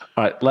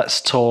All right,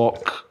 let's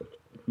talk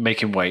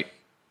making weight.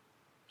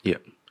 Yeah.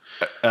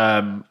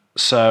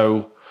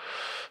 So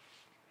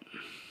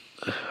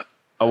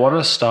I want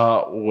to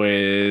start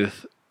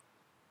with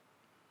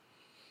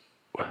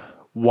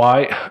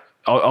why.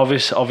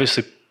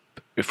 Obviously,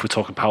 if we're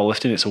talking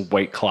powerlifting, it's a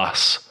weight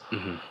class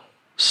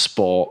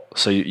sport,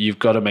 so you've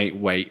got to make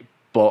weight.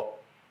 But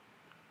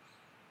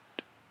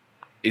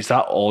is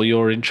that all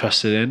you're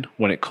interested in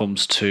when it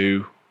comes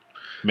to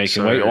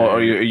making weight, or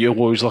are you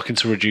always looking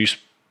to reduce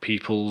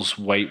people's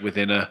weight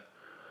within a?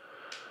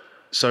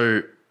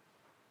 So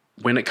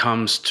when it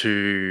comes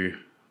to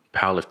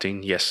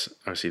powerlifting, yes,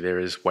 obviously there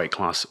is weight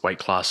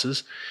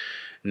classes.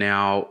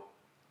 Now,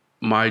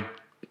 my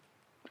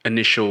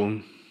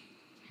initial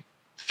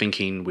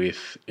thinking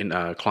with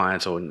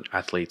clients or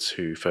athletes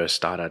who first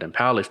start out in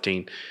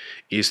powerlifting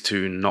is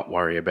to not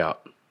worry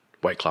about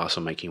weight class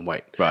or making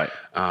weight. Right.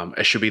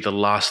 It should be the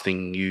last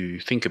thing you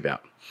think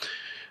about,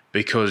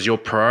 because your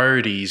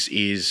priorities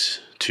is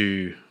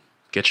to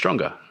get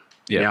stronger.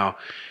 Yeah. Now,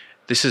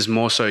 this is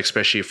more so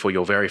especially for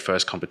your very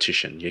first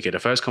competition. You get a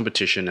first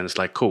competition and it's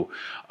like, cool.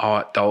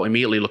 They'll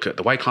immediately look at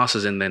the weight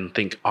classes and then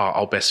think,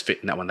 I'll best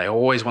fit in that one. They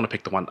always want to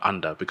pick the one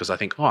under because I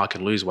think, I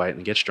can lose weight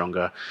and get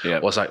stronger. Yeah.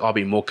 Or it's like, I'll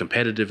be more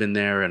competitive in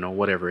there or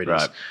whatever it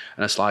is.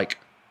 And it's like,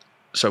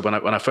 so when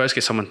I first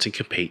get someone to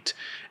compete,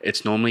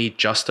 it's normally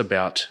just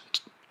about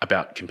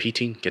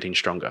competing, getting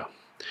stronger.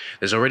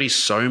 There's already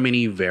so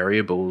many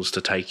variables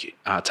to take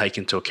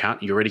into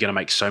account. You're already going to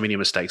make so many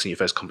mistakes in your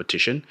first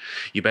competition.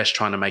 You're best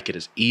trying to make it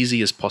as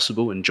easy as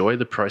possible. Enjoy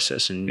the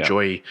process.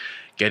 Enjoy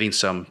getting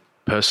some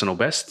personal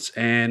bests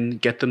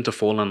and get them to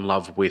fall in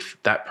love with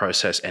that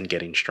process and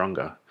getting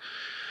stronger.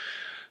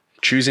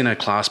 Choosing a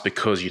class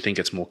because you think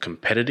it's more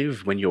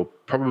competitive when you're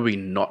probably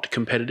not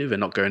competitive and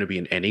not going to be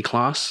in any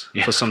class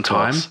for some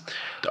time.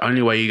 The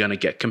only way you're going to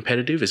get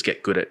competitive is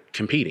get good at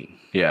competing.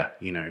 Yeah.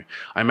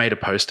 I made a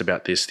post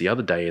about this the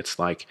other day. It's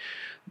like,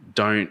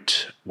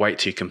 don't wait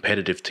till you're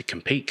competitive to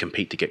compete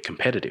to get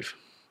competitive.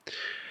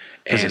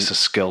 Because it's a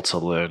skill to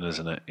learn,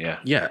 isn't it? Yeah.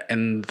 Yeah.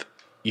 And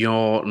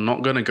you're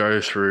not going to go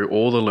through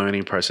all the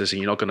learning process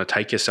and you're not going to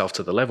take yourself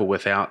to the level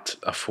without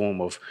a form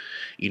of,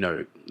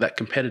 that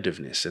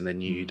competitiveness. And then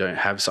you don't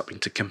have something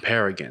to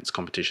compare against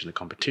competition to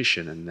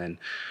competition. And then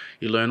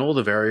you learn all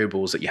the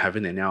variables that you have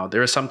in there. Now,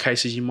 there are some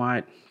cases you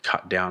might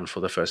cut down for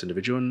the first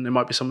individual, and there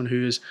might be someone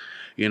who's,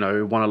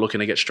 looking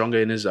to get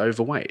stronger and is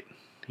overweight.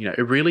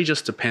 It really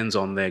just depends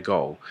on their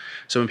goal.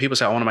 So when people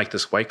say, I want to make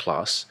this weight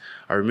class,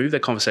 I remove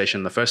that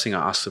conversation. The first thing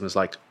I ask them is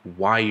like,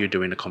 why are you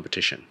doing a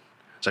competition?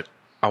 It's like,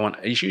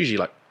 it's usually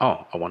like,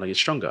 I want to get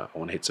stronger. I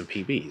want to hit some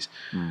PBs.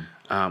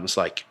 It's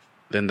like,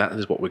 then that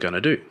is what we're going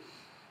to do.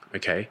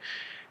 Okay.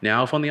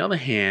 Now, if on the other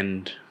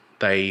hand,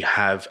 they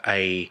have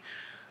a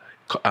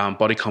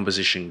body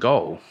composition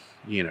goal,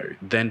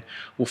 then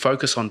we'll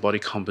focus on body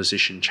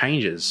composition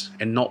changes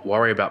and not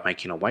worry about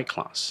making a weight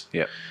class.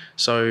 Yeah.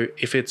 So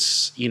if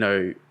it's,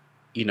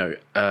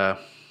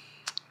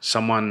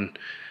 someone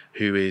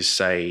who is,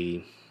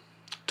 say,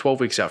 12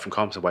 weeks out from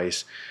comp and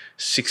weighs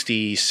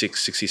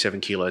 66,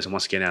 67 kilos and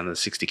wants to get down to the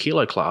 60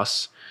 kilo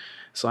class,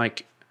 it's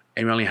like,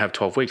 and we only have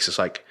 12 weeks. It's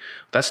like,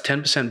 that's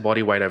 10%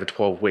 body weight over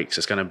 12 weeks.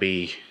 It's going to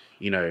be,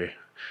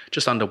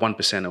 just under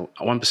 1%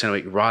 a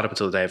week right up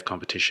until the day of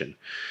competition.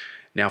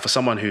 Now, for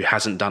someone who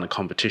hasn't done a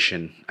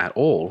competition at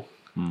all,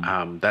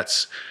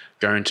 that's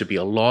going to be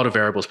a lot of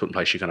variables put in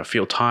place. You're going to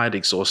feel tired,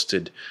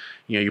 exhausted.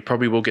 You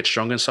probably will get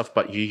stronger and stuff,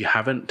 but you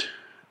haven't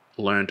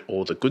learned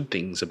all the good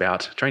things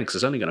about training because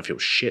it's only going to feel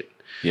shit.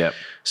 Yeah.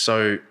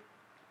 So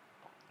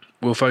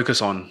we'll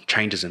focus on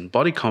changes in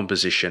body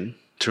composition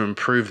to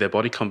improve their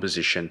body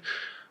composition,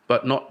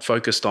 but not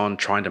focused on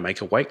trying to make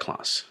a weight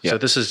class. Yeah. So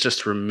this is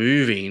just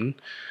removing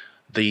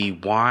the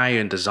why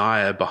and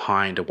desire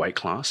behind a weight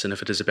class. And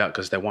if it is about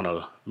because they want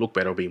to look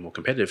better or be more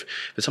competitive,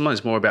 but sometimes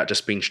it's more about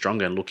just being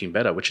stronger and looking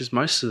better, which is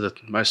most of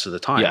the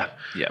time. Yeah.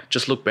 Yeah.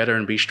 Just look better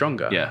and be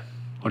stronger. Yeah.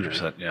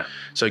 100%. Yeah.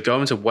 So go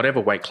into whatever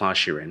weight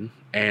class you're in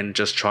and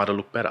just try to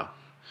look better.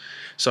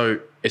 So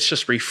it's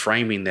just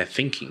reframing their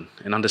thinking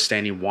and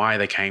understanding why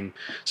they came.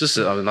 So this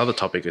is another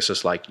topic. It's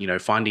just like,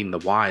 finding the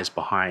whys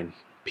behind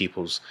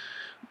people's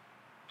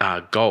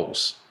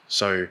goals.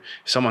 So if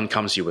someone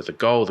comes to you with a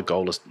goal, the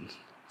goal is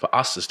for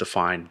us is to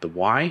find the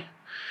why,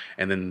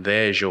 and then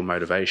there's your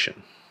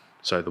motivation.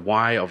 So the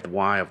why of the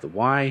why of the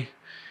why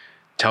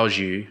tells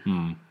you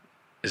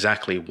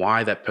exactly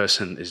why that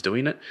person is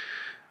doing it.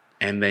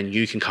 And then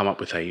you can come up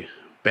with a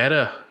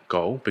better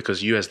goal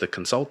because you as the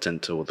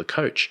consultant or the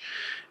coach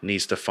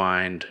needs to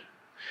find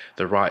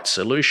the right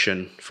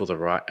solution for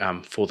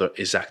the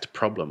exact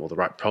problem or the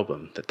right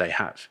problem that they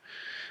have.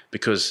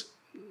 Because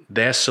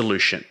their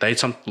solution,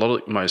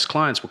 most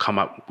clients will come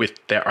up with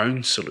their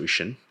own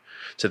solution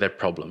to their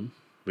problem.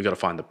 We've got to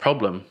find the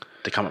problem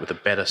to come up with a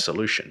better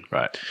solution.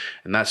 Right.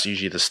 And that's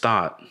usually the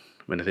start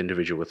when an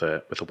individual with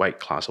a weight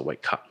class or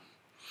weight cut.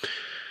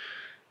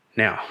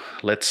 Now,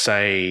 let's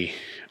say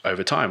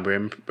over time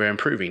we're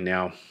improving.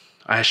 Now,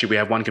 we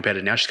have one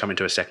competitor now. She's coming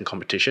to a second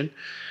competition.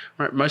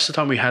 Right. Most of the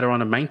time we had her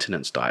on a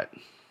maintenance diet.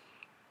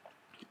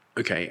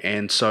 Okay.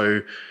 And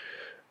so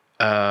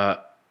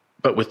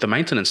But with the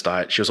maintenance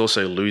diet, she was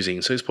also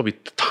losing. So it's probably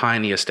the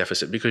tiniest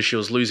deficit because she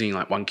was losing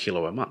like 1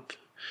 kilo a month.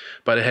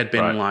 But it had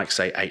been like,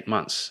 say, 8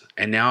 months.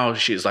 And now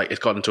she's like, it's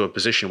gotten to a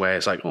position where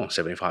it's like,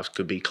 75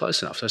 could be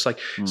close enough. So it's like,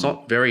 it's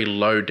not very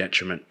low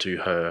detriment to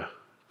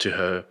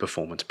her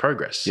performance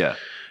progress. Yeah.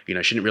 You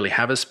know, she didn't really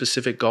have a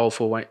specific goal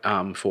for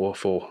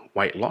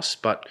weight loss,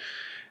 but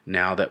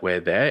now that we're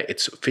there,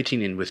 it's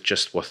fitting in with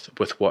just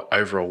with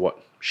what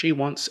she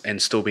wants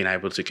and still being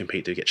able to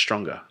compete to get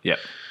stronger. Yeah.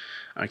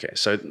 Okay,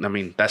 so I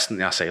mean that's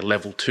now say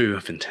level 2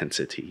 of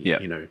intensity. Yeah.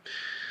 You know,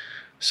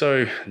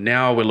 so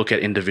now we look at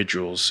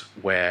individuals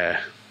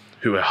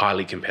who are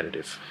highly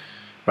competitive.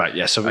 Right.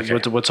 Yeah. So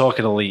Okay. we're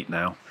talking elite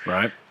now,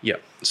 right? Yeah.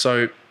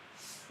 So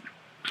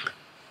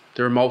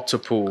there are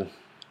multiple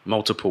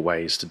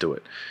ways to do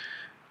it.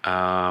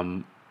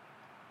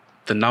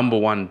 The number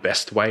one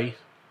best way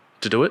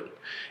to do it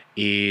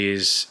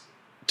is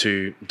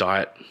to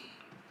diet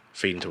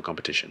feed into a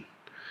competition.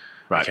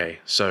 Right. Okay,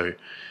 so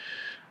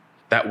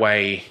that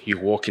way you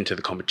walk into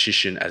the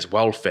competition as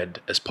well fed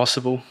as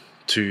possible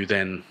to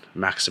then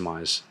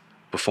maximize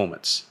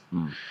performance.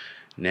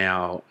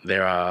 Now,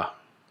 there are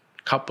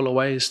a couple of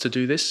ways to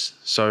do this.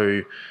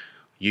 So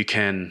you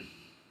can,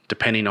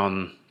 depending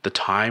on the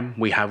time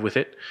we have with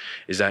it,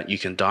 is that you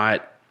can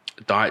diet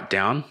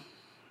down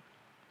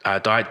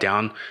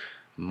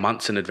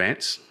months in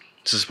advance.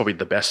 This is probably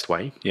the best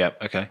way. Yeah.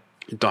 Okay.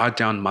 Diet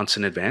down months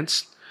in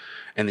advance,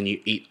 and then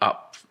you eat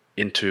up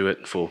into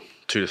it for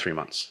 2 to 3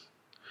 months.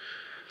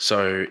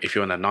 So if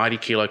you're in a 90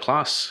 kilo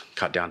class,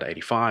 cut down to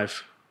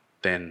 85,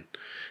 then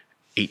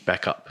eat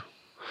back up.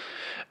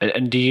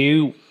 And do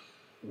you,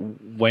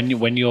 when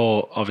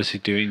you're obviously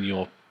doing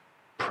your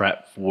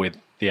prep with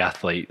the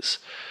athletes,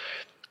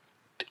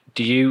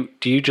 do you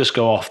just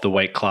go off the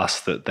weight class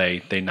that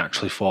they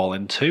naturally fall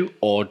into,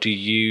 or do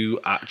you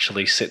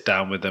actually sit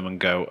down with them and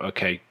go,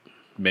 okay,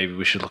 maybe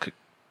we should look at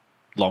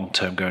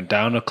long-term going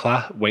down a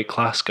weight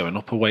class, going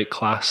up a weight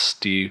class?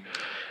 Do you?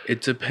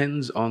 It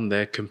depends on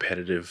their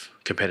competitive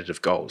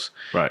goals.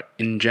 Right.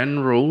 In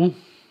general,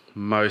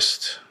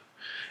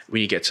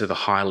 when you get to the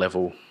high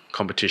level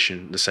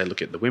competition, let's say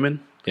look at the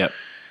women. Yep.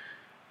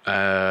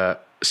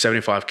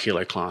 75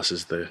 kilo class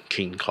is the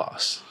king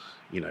class.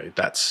 You know,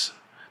 that's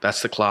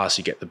the class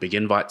you get the big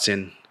invites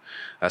in.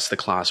 That's the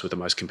class with the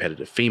most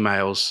competitive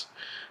females.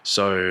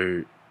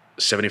 So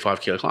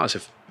 75 kilo class,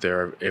 if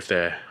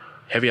they're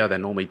heavier, they're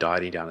normally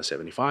dieting down to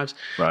 75s.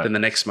 Right. Then the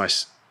next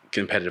most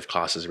competitive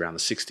class is around the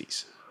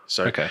 60s.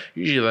 So Okay.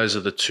 Usually those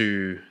are the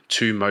two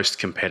most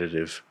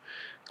competitive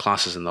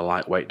classes in the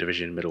lightweight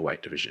division,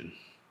 middleweight division.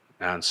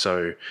 And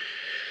so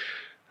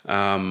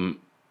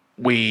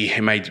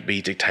it may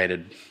be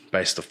dictated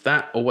based off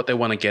that or what they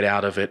want to get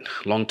out of it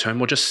long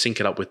term, or just sync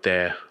it up with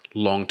their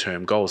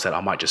long-term goals that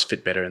I might just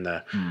fit better in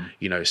the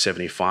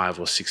 75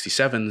 or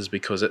 67s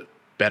because it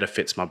better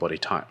fits my body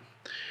type.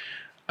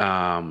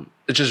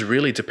 It just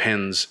really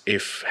depends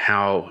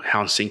how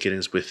in sync it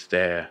is with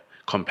their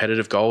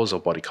competitive goals or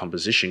body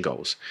composition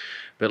goals.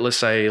 But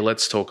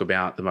let's talk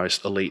about the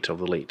most elite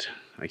of elite.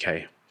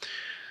 Okay.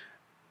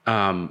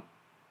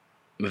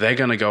 They're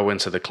going to go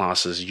into the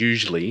classes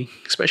usually,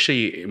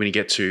 especially when you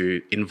get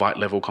to invite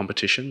level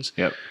competitions.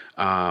 Yep.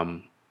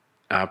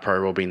 Pro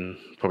Raw being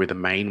probably the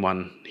main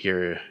one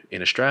here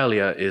in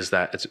Australia, is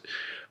that it's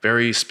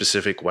very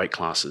specific weight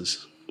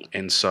classes.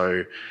 And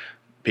so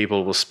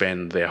people will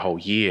spend their whole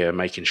year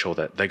making sure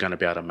that they're going to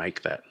be able to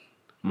make that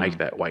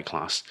weight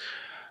class.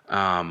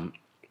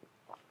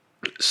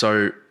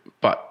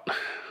 But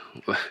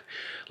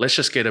let's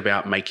just get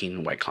about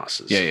making weight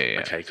classes. Yeah.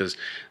 Okay, because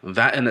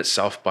that in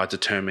itself, by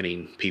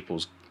determining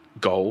people's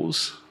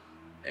goals,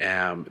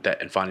 and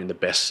finding the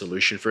best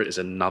solution for it is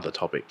another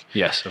topic.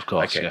 Yes, of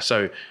course. Okay, yeah.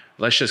 so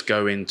let's just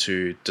go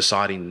into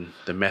deciding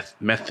the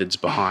methods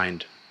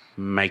behind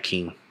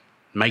making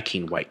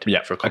weight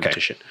for a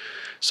competition. Okay.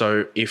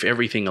 So if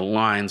everything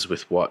aligns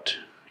with what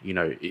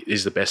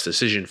is the best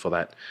decision for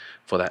that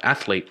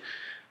athlete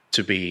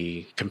to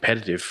be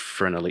competitive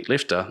for an elite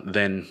lifter,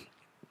 then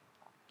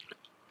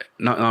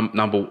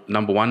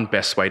number one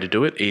best way to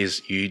do it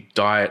is you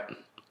diet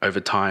over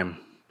time,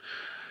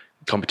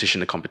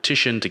 competition to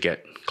competition, to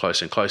get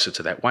closer and closer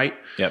to that weight.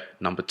 Yep.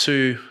 Number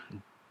two,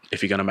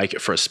 if you're going to make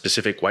it for a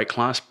specific weight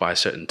class by a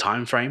certain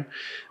time frame,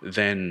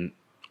 then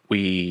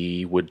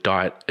we would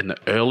diet in the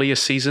earlier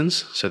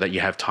seasons so that you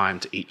have time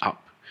to eat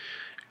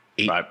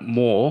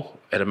more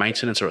at a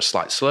maintenance or a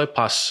slight slow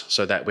plus,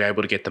 so that we're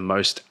able to get the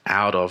most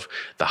out of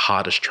the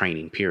hardest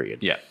training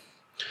period. Yeah.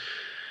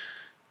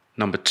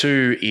 Number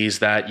two is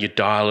that you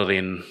dial it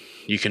in.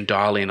 You can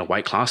dial in a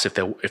weight class if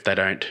they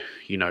don't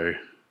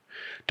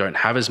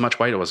have as much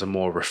weight or as a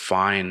more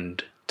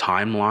refined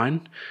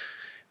timeline.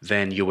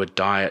 Then you would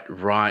diet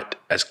right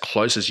as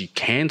close as you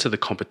can to the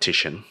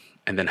competition,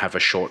 and then have a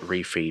short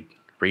refeed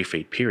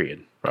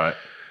period. Right.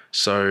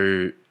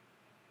 So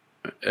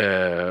we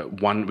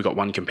got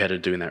one competitor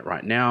doing that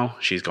right now.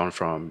 She's gone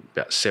from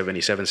about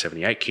 77,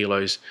 78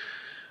 kilos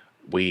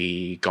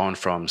we gone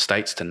from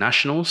states to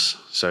nationals.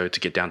 So to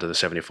get down to the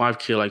 75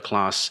 kilo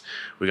class,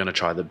 we're going to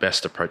try the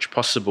best approach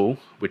possible,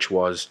 which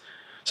was,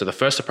 so the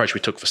first approach we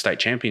took for state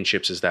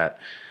championships is that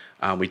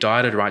we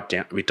dieted right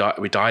down. We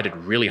dieted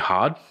really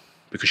hard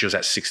because she was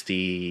at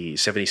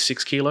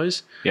 76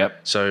 kilos. Yep.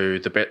 So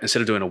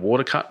instead of doing a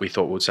water cut, we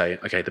thought we'd say,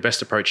 okay, the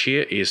best approach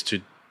here is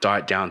to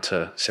diet down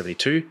to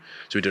 72.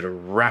 So we did a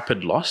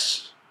rapid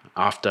loss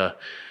after.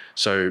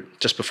 So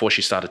just before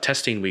she started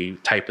testing, we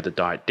tapered the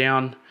diet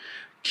down,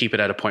 keep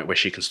it at a point where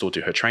she can still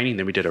do her training.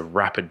 Then we did a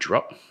rapid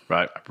drop,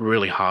 Right. a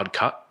really hard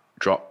cut,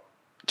 drop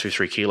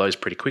 2-3 kilos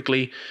pretty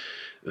quickly,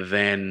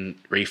 then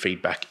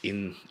refeed back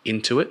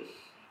into it.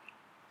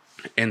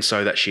 And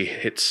so that she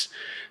hits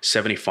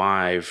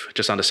 75,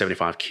 just under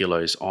 75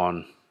 kilos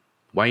on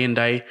weigh-in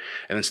day,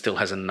 and then still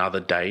has another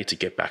day to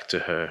get back to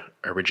her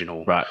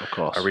original, Right, of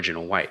course.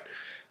 original weight.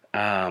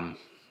 And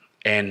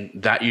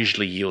that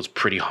usually yields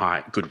pretty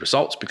good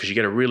results because you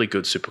get a really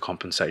good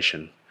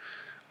supercompensation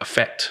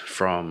effect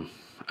from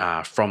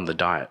the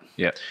diet.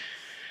 Yep.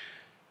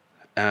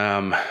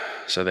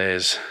 So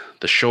there's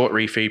the short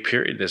refeed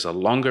period. There's a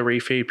longer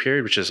refeed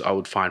period, which is, I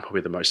would find,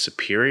 probably the most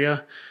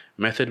superior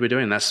method we're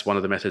doing. That's one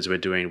of the methods we're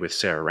doing with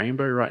Sarah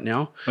Rainbow right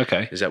now.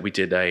 Okay. Is that we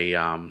did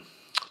a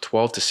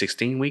 12 to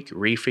 16 week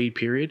refeed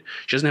period.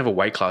 She doesn't have a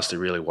weight class to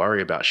really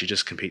worry about. She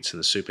just competes in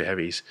the super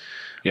heavies.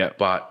 Yeah.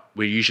 But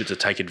we use it to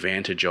take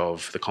advantage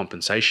of the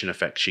compensation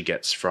effect she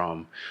gets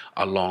from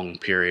a long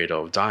period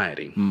of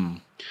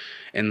dieting.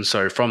 And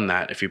so from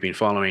that, if you've been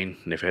following,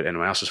 and if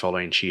anyone else is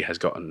following, she has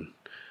gotten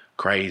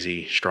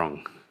crazy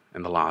strong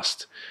in the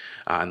last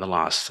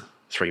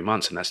 3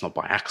 months, and that's not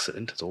by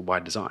accident; it's all by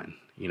design,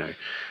 you know.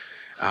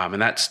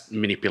 And that's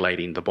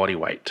manipulating the body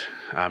weight,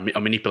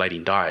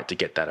 manipulating diet to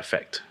get that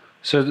effect.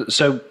 So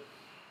the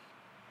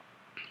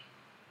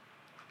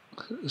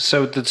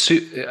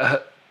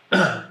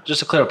just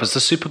to clear up, has the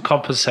super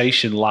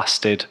compensation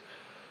lasted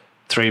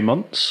 3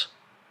 months?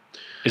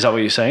 Is that what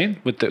you're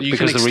saying? You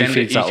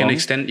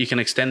can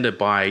extend it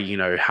by, you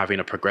know, having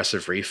a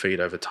progressive refeed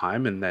over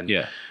time, and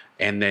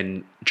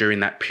then during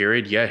that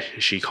period,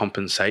 she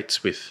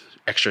compensates with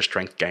extra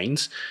strength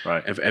gains.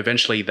 Right.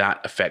 Eventually,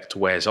 that effect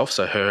wears off.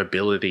 So her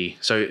ability.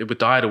 So with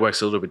diet, it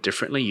works a little bit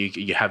differently.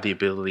 You have the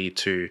ability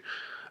to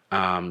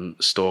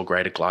store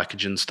greater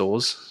glycogen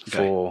stores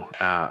for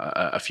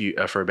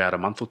for about a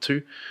month or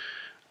two.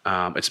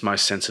 It's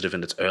most sensitive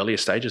in its earlier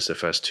stages, the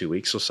first 2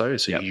 weeks or so.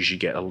 So you usually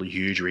get a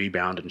huge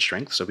rebound in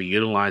strength. So we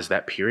utilize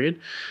that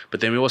period, but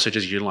then we also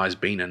just utilize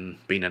being in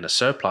a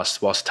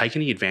surplus whilst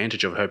taking the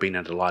advantage of her being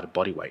at a lighter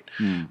body weight.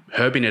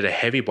 Her being at a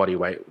heavy body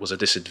weight was a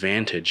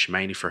disadvantage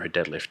mainly for her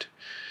deadlift.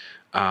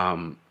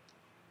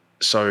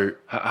 So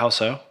How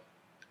so?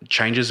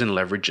 changes in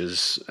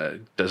leverages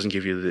doesn't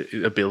give you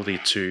the ability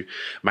to.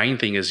 Main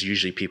thing is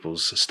usually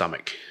people's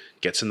stomach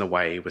gets in the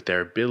way with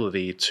their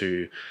ability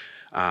to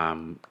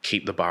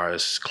keep the bar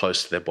as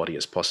close to their body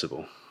as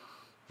possible.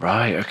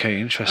 Right.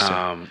 Okay.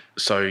 Interesting.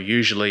 So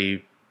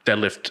usually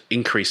deadlift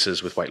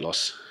increases with weight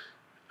loss.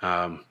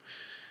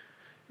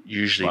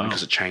 Usually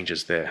because it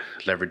changes their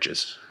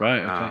leverages.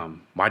 Right. Okay.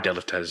 My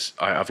deadlift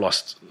I've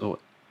lost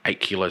 8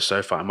 kilos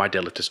so far, and my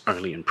deadlift has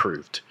only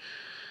improved.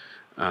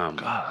 God,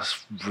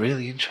 that's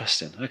really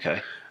interesting.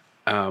 Okay.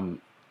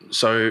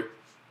 So,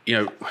 you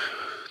know,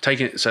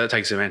 that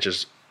takes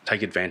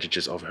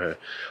advantages of her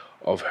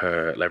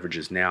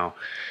leverages. Now,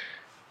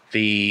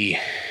 the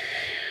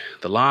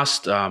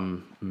last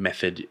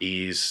method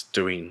is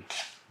doing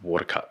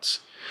water cuts.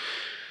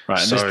 Right,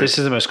 and So- this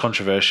is the most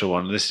controversial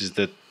one.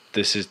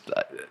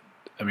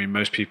 I mean,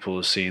 most people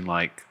have seen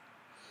like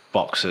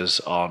boxers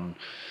on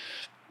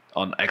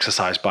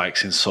exercise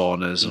bikes in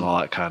saunas and all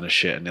that kind of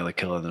shit, and nearly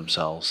killing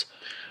themselves.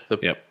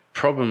 The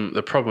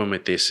problem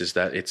with this is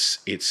that it's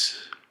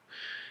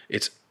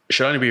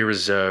should only be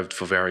reserved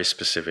for very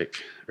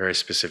specific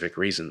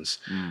reasons.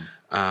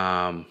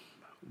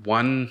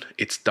 One,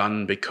 it's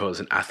done because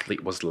an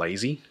athlete was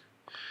lazy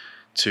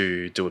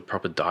to do a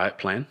proper diet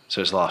plan.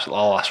 So it's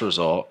last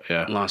resort.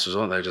 Yeah. Last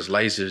resort, they're just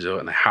lazy to do it,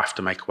 and they have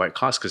to make a weight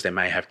class because they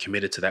may have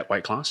committed to that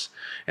weight class.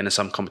 And in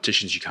some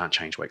competitions, you can't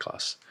change weight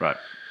class. Right.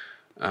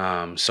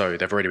 So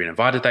they've already been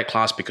invited to that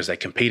class because they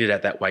competed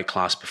at that weight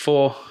class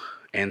before,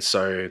 and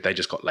so they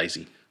just got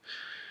lazy.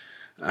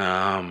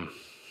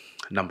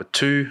 Number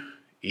two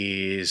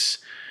is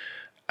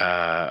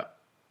a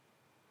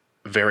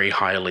very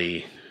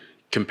highly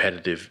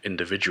competitive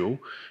individual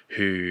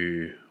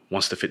who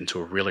wants to fit into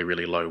a really,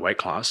 really low weight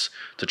class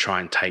to try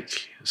and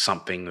take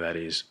something that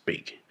is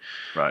big.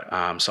 Right.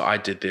 So I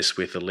did this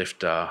with a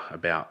lifter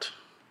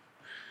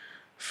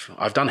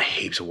I've done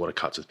heaps of water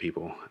cuts with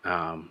people,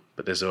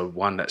 but there's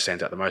one that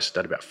stands out the most.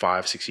 I did about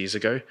 5-6 years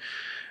ago,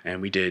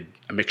 and we did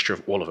a mixture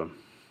of all of them.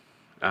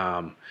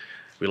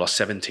 We lost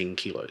 17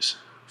 kilos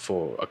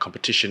for a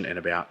competition in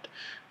about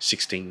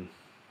 16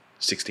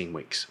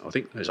 weeks. I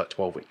think it was like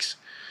 12 weeks.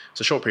 It's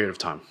a short period of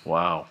time.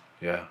 Wow.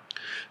 Yeah.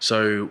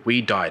 So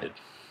we dieted,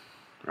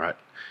 right?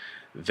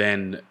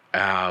 Then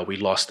we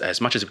lost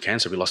as much as we can.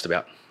 So we lost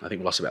about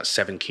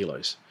 7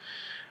 kilos.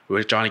 We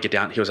were trying to get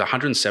down. He was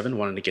 107,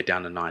 wanted to get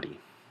down to 90.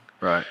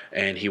 Right.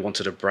 And he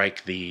wanted to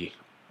break the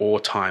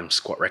all-time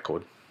squat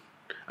record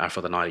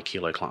for the 90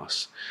 kilo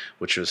class,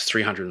 which was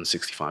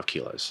 365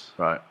 kilos.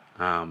 Right.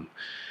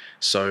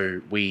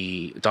 So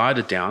we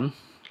dieted down,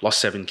 lost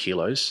 7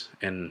 kilos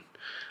in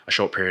a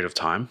short period of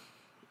time.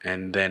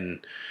 And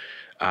then,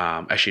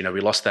 actually, no,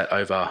 we lost that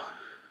over,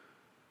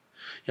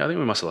 I think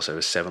we must have lost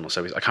over 7 or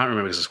so. I can't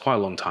remember because it's quite a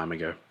long time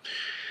ago.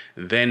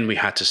 Then we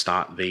had to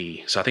start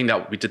so I think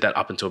that we did that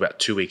up until about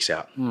 2 weeks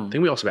out. I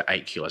think we lost about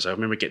 8 kilos. I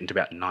remember getting to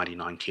about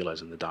 99 kilos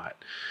in the diet.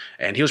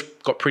 And he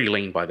got pretty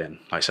lean by then.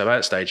 So by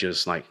that stage, it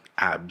was like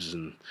abs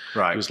and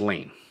Right. he was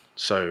lean.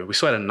 So we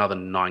still had another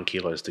 9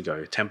 kilos to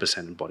go, 10%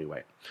 in body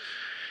weight.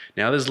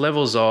 Now there's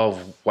levels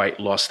of weight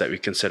loss that we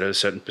consider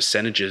certain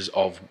percentages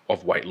of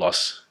weight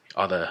loss,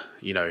 either,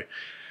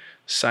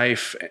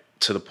 safe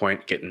to the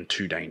point getting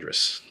too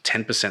dangerous.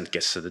 10%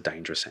 gets to the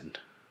dangerous end.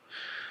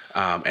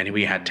 And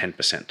we had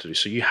 10% to do.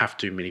 So you have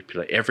to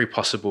manipulate every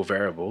possible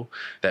variable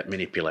that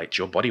manipulates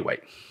your body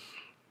weight.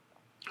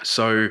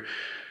 So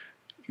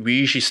we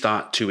usually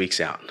start 2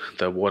 weeks out.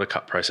 The water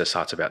cut process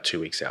starts about 2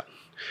 weeks out.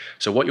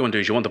 So what you want to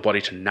do is you want the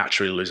body to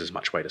naturally lose as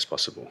much weight as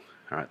possible.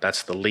 All right,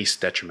 that's the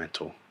least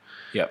detrimental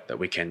that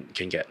we can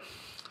get.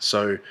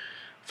 So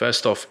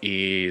first off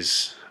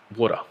is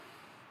water.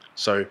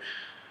 So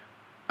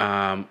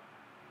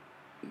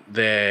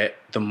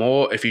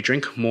if you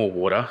drink more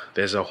water,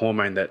 there's a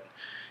hormone that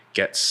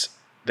gets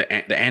the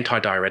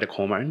antidiuretic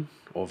hormone,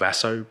 or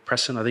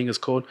vasopressin, I think it's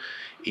called,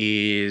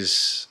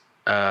 is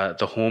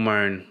the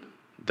hormone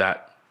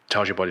that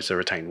tells your body to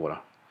retain water.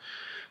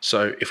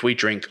 So if we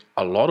drink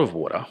a lot of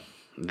water,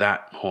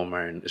 that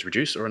hormone is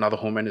reduced or another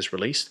hormone is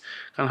released.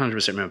 I can't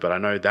 100% remember, but I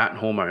know that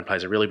hormone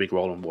plays a really big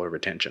role in water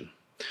retention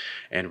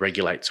and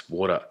regulates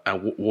water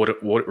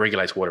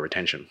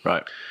retention.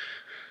 Right.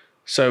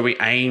 So we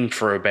aim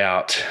for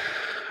about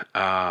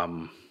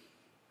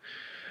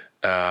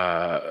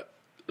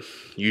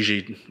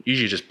usually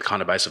just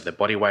kind of based off their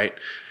body weight.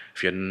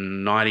 If you're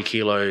 90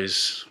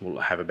 kilos, we'll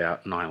have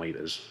about 9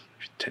 liters.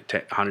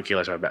 100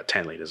 kilos, have about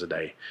 10 liters a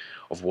day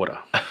of water.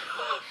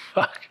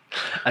 Fuck.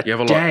 You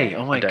have a day.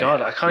 lot. Oh my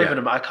God. I can't even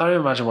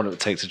imagine what it would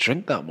take to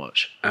drink that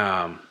much.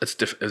 It's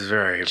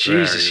very,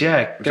 Jesus,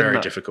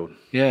 very difficult.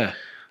 Yeah.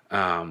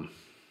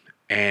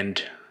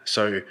 And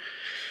so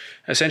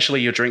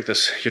essentially you drink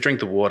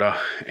the water,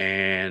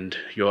 and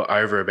you're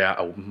over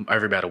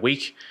about a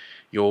week,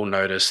 you'll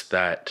notice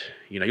that,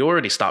 you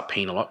already start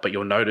peeing a lot, but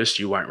you'll notice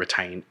you won't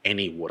retain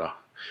any water.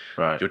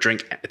 Right. You'll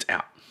drink, it's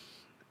out.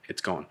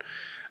 It's gone.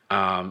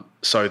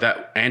 So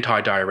that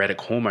antidiuretic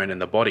hormone in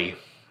the body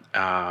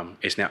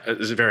is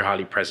very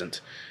highly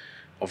present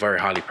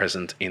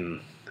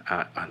in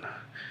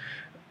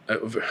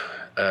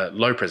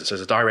low presence. So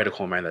there's a diuretic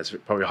hormone that's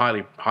probably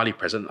highly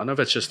present. I don't know if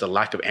it's just a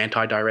lack of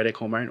antidiuretic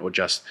hormone or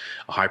just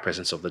a high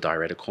presence of the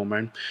diuretic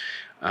hormone.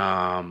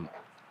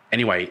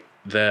 Anyway,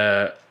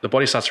 the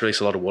body starts to release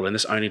a lot of water, and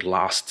this only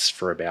lasts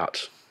for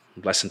about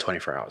less than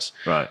 24 hours.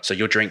 Right. So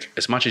you'll drink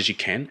as much as you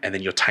can, and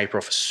then you'll taper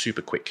off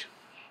super quick.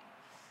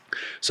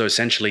 So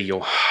essentially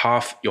you'll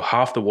half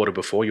the water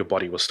before your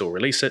body will still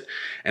release it,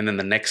 and then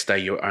the next day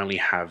you'll only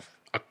have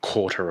a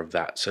quarter of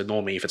that. So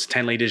normally if it's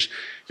 10 liters,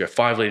 you have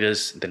 5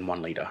 liters, then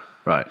 1 liter.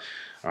 Right.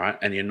 All right.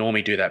 And you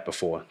normally do that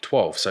before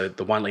 12. So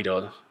the 1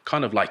 liter,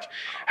 kind of like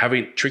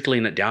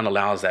trickling it down,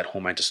 allows that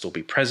hormone to still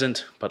be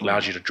present, but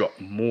allows you to drop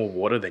more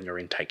water than you're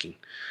intaking.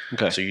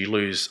 Okay. So you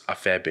lose a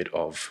fair bit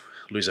of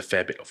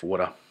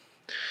water.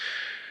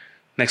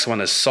 Next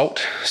one is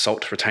salt.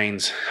 Salt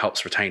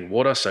helps retain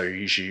water. So you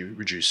usually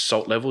reduce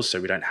salt levels so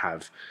we don't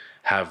have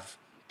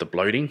the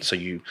bloating. So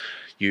you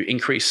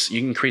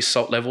increase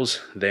salt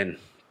levels, then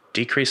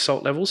decrease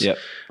salt levels. Yep.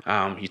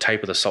 You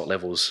taper the salt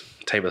levels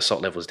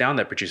down.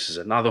 That produces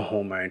another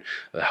hormone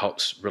that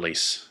helps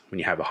release. When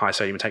you have a high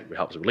sodium intake, it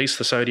helps release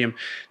the sodium.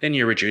 Then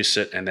you reduce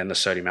it, and then the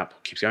sodium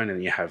output keeps going, and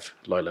then you have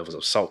low levels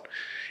of salt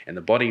in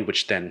the body,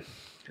 which then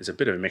is a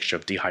bit of a mixture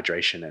of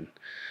dehydration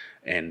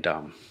and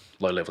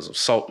low levels of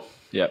salt.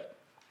 Yep.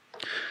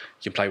 You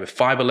can play with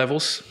fiber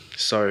levels.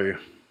 So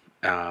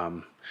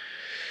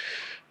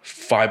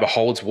fiber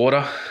holds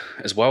water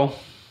as well.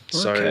 Okay.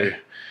 So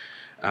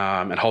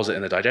it holds it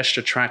in the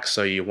digestive tract.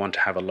 So you want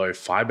to have a low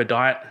fiber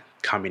diet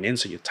coming in.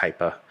 So you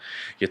taper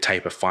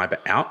fiber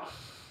out.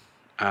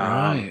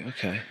 Right.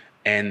 Okay.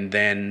 And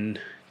then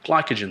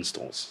glycogen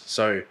stores.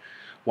 So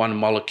 1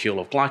 molecule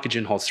of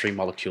glycogen holds 3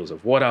 molecules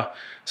of water.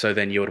 So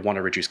then you would want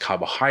to reduce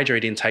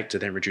carbohydrate intake to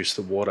then reduce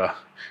the water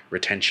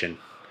retention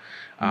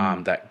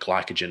that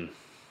glycogen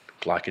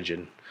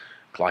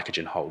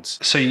holds.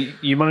 So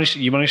you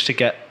managed to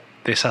get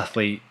this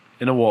athlete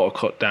in a water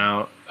cut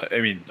down. I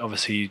mean,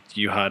 obviously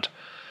you had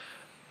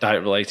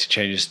diet related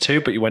changes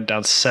too, but you went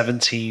down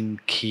 17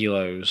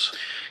 kilos.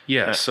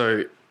 Yeah.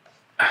 So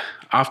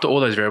after all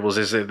those variables,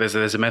 there's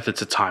a method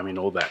to timing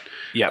all that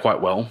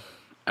quite well.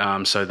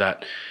 So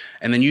that,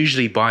 and then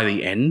usually by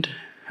the end,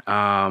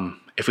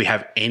 if we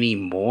have any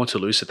more to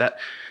lose at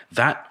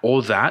that.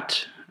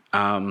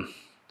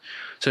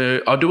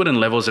 So I'll do it in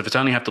levels. If it's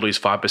only have to lose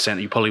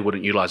 5%, you probably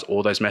wouldn't utilize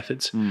all those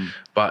methods.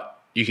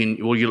 But you can,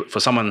 well, for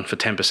someone for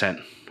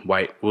 10%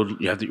 weight,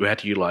 you have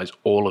to utilize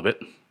all of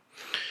it.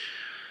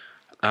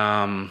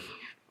 And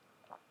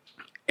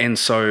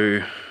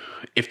so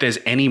if there's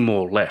any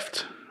more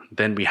left,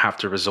 then we have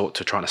to resort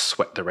to trying to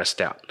sweat the rest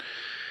out.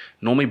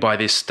 Normally by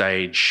this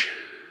stage,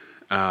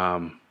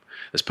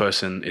 this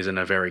person is in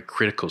a very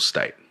critical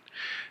state.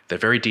 They're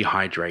very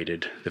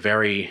dehydrated. They're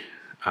very,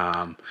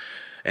 and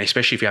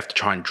especially if you have to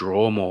try and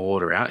draw more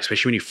water out,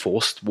 especially when you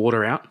force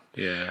water out,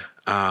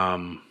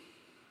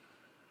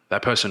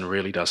 that person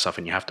really does suffer,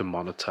 and you have to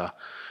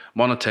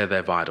monitor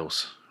their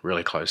vitals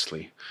really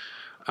closely,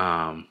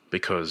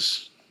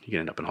 because you can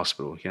end up in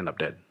hospital, you can end up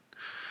dead.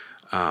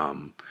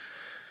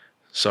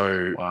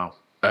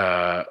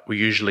 We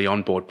usually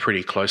onboard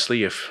pretty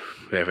closely if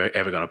they're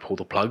ever going to pull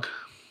the plug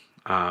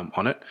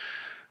on it.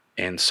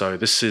 And so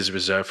this is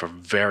reserved for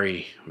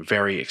very,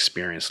 very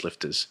experienced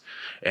lifters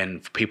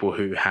and for people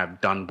who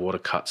have done water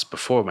cuts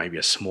before, maybe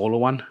a smaller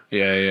one.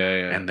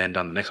 And then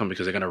done the next one,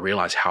 because they're going to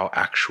realize how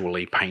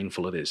actually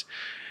painful it is.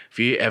 If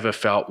you ever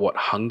felt what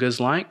hunger's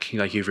like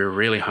if you're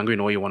really hungry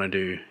and all you want to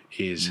do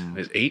is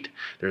eat,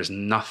 there is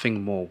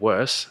nothing more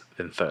worse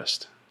than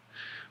thirst.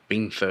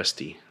 Being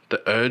thirsty.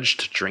 The urge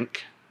to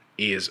drink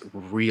is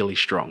really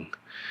strong.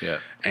 Yeah.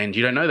 And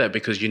you don't know that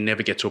because you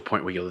never get to a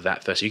point where you're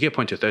that thirsty. You get a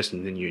point to thirst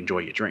and then you enjoy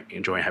your drink,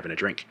 enjoy having a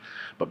drink.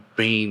 But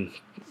being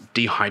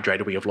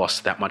dehydrated where you've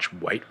lost that much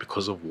weight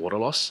because of water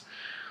loss,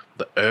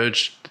 the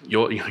urge,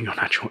 your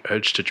natural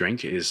urge to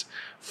drink is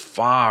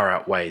far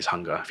outweighs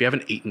hunger. If you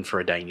haven't eaten for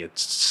a day and you're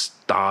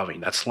starving,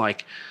 that's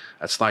like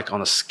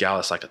on a scale,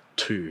 it's like a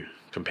 2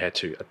 compared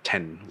to a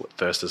 10, what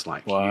thirst is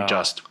like. Wow.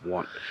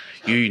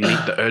 You need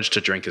the urge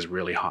to drink is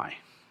really high.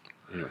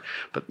 Anyway,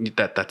 but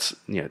that's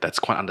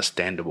quite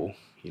understandable.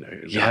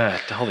 Yeah,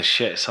 holy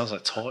shit! It sounds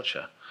like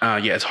torture.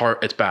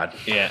 It's bad.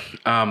 Yeah.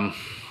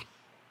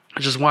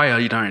 Which is why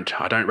I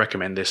don't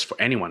recommend this for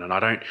anyone, and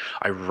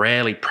I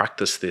rarely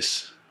practice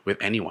this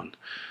with anyone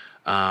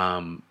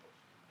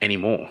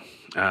anymore.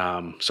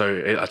 So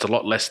it's a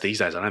lot less these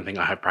days. I don't think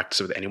I have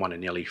practiced with anyone in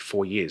nearly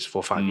 4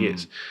 or 5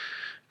 years,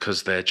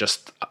 because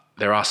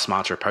there are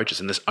smarter approaches,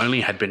 and this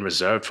only had been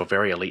reserved for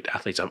very elite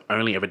athletes. I've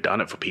only ever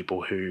done it for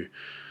people who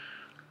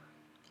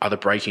either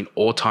breaking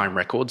all-time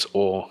records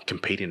or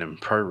competing in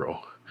Pro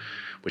Raw,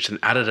 which then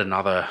added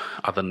another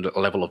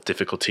level of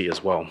difficulty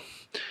as well.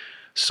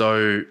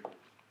 So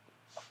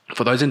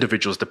for those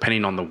individuals,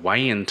 depending on the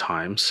weigh-in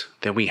times,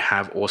 then we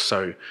have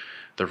also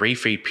the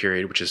refeed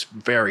period, which is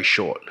very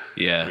short.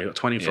 Yeah. You've got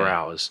 24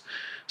 hours.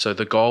 So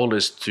the goal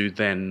is to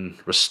then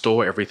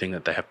restore everything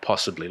that they have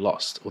possibly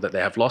lost or that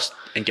they have lost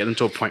and get them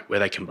to a point where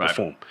they can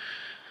perform.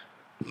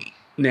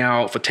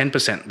 Now, for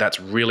 10%, that's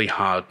really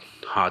hard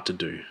to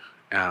do.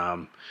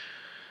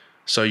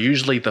 So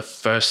usually the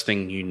first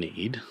thing you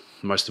need,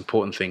 the most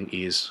important thing,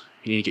 is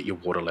you need to get your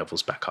water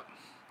levels back up.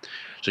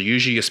 So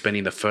usually you're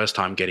spending the first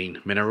time getting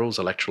minerals,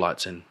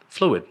 electrolytes, and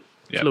fluid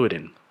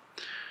in.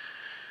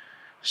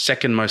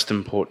 Second most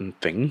important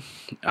thing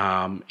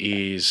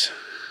is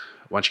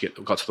once you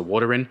got to the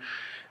water in,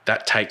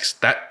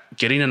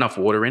 getting enough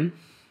water in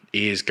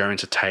is going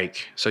to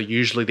take, so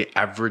usually the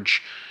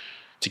average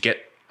to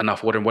get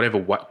enough water in, whatever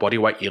body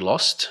weight you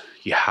lost,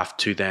 you have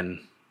to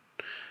then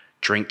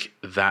drink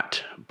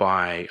that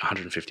by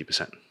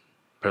 150%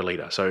 per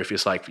liter. So if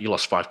it's like you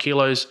lost 5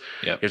 kilos,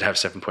 you'd have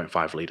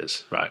 7.5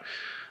 liters. Right.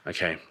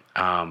 Okay.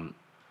 And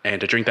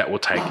to drink that will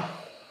take,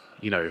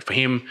 for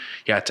him,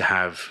 he had to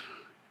have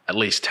at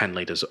least 10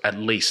 liters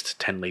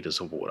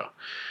of water,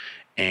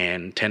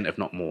 and 10, if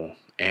not more.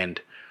 And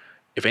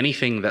if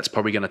anything, that's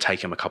probably going to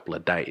take him a couple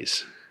of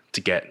days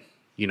to get,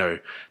 to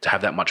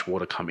have that much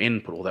water come in,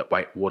 put all that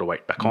water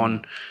weight back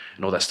on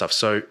and all that stuff.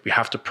 So we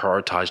have to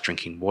prioritize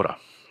drinking water.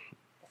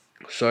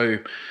 So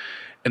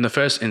in the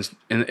first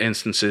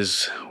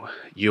instances,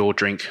 we'll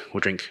drink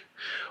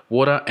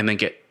water and then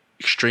get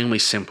extremely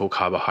simple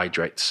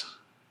carbohydrates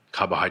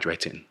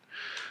in.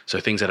 So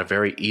things that are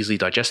very easily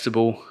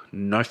digestible,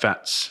 no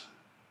fats,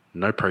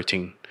 no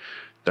protein,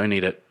 don't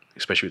need it,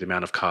 especially with the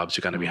amount of carbs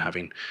you're going to be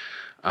having.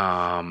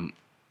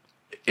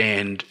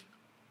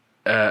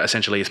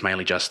 Essentially it's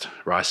mainly just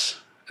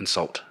rice and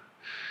salt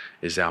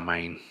is our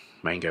main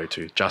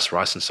go-to, just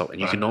rice and salt. And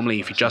you can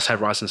normally, if you just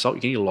have rice and salt,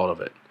 you can eat a lot of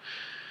it.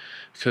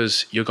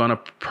 Because you're going to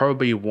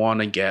probably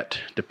want to get,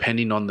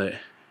 depending on the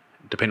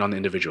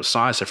individual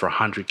size. So for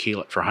 100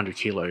 kilo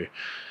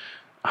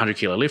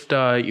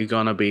lifter, you're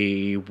going to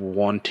be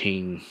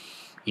wanting,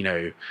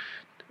 8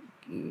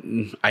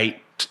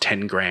 to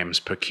 10 grams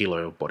per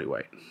kilo of body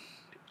weight.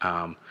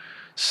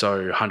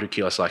 So 100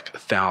 kilos, like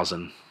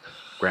 1,000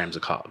 grams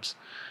of carbs.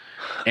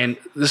 And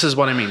this is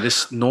what I mean.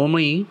 This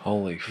normally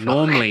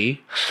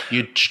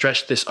you'd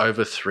stretch this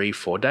over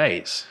 3-4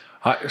 days.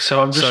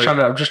 I'm just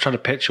trying to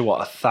picture what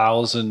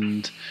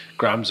 1,000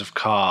 grams of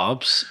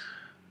carbs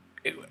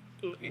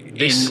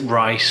in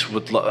rice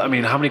would. How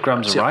many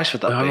grams of rice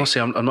would that be?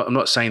 Honestly, I'm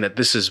not saying that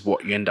this is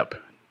what you end up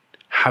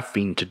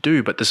having to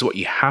do, but this is what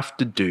you have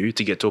to do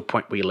to get to a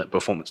point where your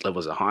performance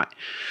levels are high.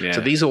 Yeah.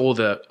 So these are all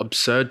the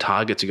absurd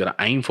targets you got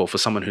to aim for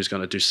someone who's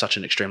going to do such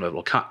an extreme level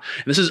of cut.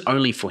 And this is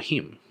only for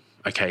him.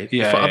 Okay,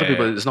 Yeah, for other yeah,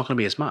 people, yeah. it's not going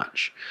to be as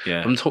much.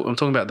 Yeah. I'm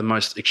talking about the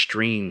most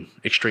extreme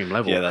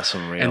level. Yeah, that's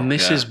unreal. And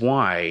this Yeah. is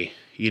why,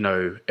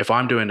 if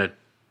I'm doing a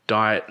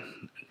diet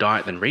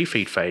then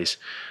refeed phase,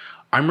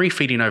 I'm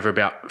refeeding over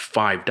about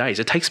 5 days.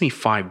 It takes me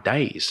 5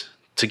 days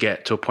to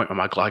get to a point where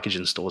my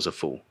glycogen stores are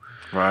full.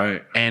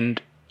 Right.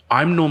 And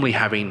I'm normally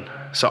having,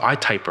 so I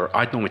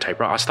normally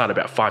taper. I start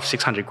about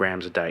 500-600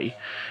 grams a day.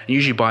 And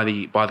usually by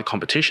the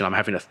competition, I'm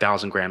having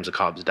 1,000 grams of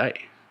carbs a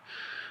day.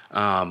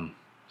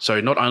 So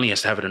not only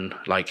has to have it in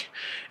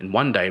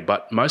one day,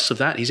 but most of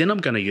that he's not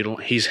even going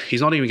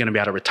to be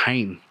able to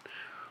retain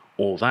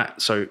all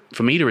that. So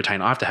for me to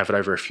retain, I have to have it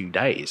over a few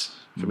days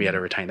for me to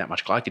retain that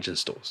much glycogen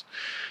stores.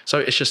 So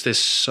it's just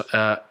this.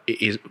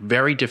 It is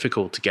very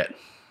difficult to get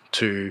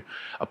to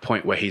a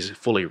point where he's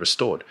fully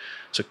restored.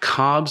 So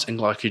carbs and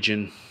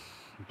glycogen,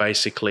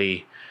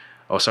 basically,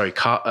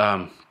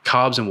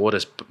 carbs and water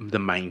is the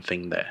main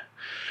thing there.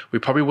 We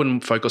probably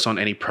wouldn't focus on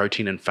any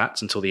protein and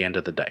fats until the end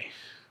of the day,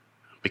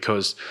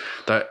 because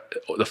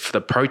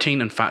the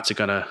protein and fats are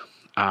going to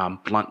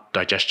blunt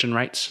digestion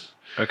rates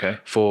Okay.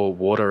 for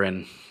water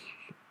and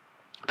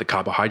the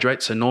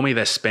carbohydrates. So normally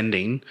they're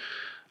spending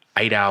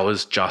 8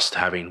 hours just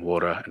having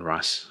water and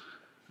rice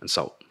and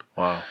salt.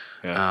 Wow.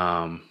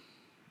 Yeah.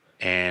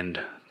 And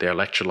their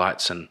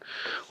electrolytes and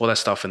all that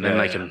stuff, and then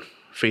they can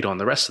feed on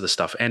the rest of the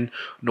stuff. And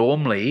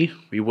normally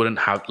we wouldn't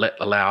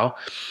allow.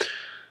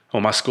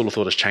 Well, my school of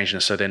thought is changing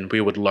this, so then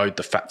we would load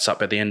the fats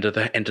up at the end of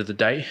the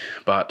day,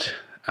 but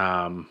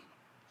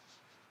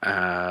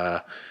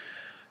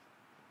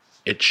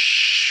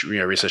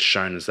research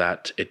shows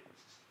that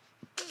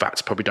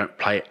fats probably don't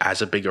play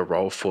as a bigger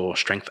role for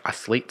strength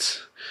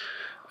athletes.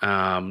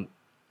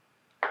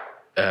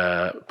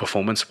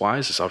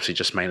 Performance-wise, it's obviously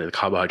just mainly the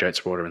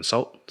carbohydrates, water, and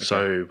salt. Okay.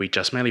 So we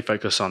just mainly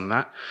focus on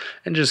that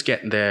and just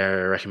get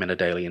their recommended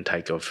daily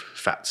intake of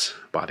fats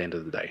by the end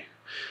of the day,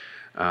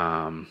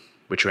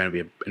 which are going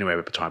to be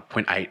anywhere between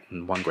 0.8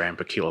 and 1 gram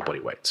per kilo body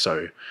weight.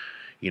 So,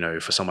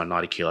 for someone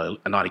 90 kilo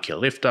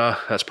lifter,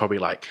 that's probably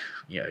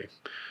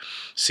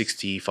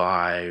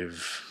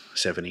 65,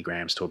 70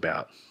 grams to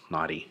about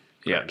 90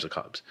 grams of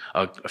carbs,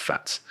 of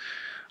fats.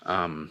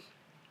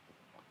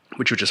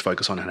 Which we just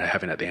focus on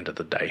having at the end of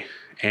the day.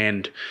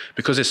 And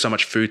because there's so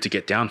much food to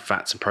get down,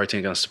 fats and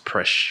protein are going to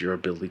suppress your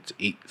ability to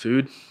eat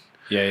food.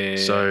 Yeah.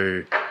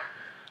 So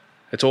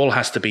it all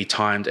has to be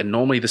timed. And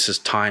normally this is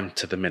timed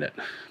to the minute,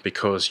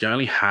 because you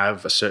only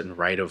have a certain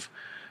rate of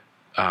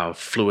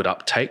fluid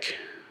uptake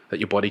that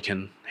your body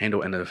can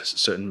handle, and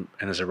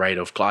there's a rate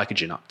of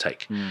glycogen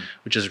uptake,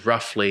 which is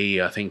roughly,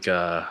 I think,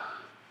 from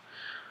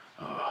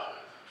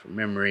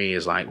memory,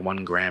 is like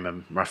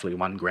roughly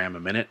 1 gram a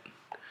minute.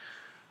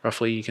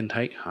 Roughly you can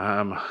take.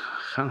 I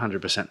can't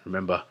 100%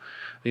 remember.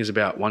 I think it's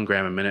about 1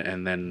 gram a minute,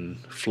 and then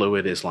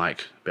fluid is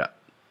like about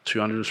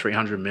 200 to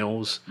 300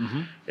 mils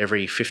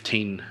every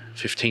 15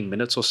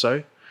 minutes or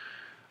so.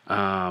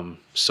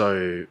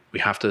 So we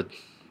have to,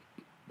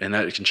 and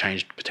that can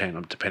change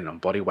depending on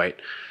body weight.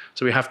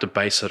 So we have to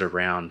base it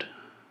around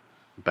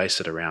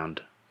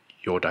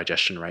your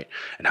digestion rate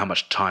and how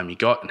much time you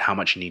got and how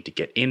much you need to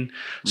get in.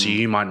 So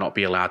you might not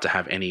be allowed to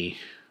have any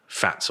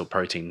fats or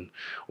protein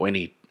or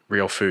any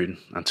real food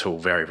until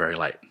very, very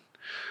late,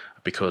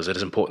 because it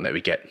is important that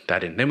we get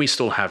that in. Then we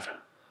still have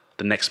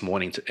the next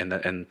morning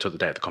and to the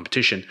day of the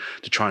competition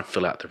to try and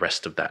fill out the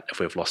rest of that if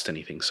we've lost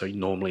anything. So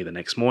normally the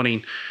next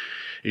morning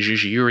is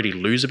usually you already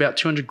lose about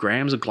 200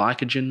 grams of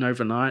glycogen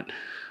overnight,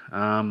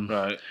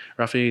 Right.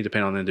 roughly,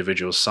 depending on the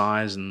individual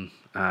size and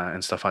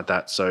stuff like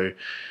that. So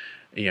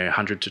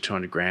 100 to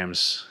 200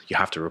 grams you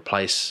have to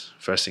replace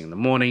first thing in the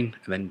morning,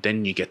 and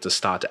then you get to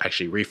start to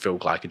actually refill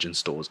glycogen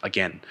stores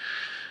again.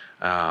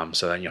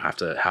 So then you'll have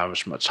to, how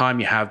much time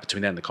you have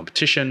between then and the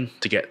competition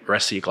to get the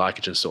rest of your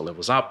glycogen store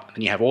levels up.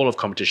 And you have all of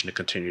competition to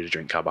continue to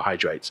drink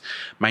carbohydrates,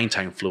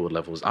 maintain fluid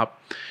levels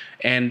up.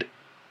 And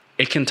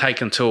it can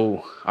take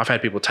I've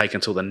had people take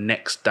until the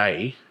next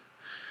day,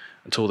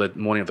 until the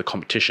morning of the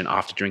competition,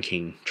 after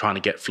drinking, trying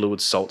to get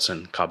fluids, salts,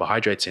 and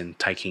carbohydrates in,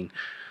 taking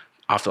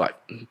after like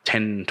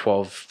 10,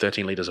 12,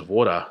 13 liters of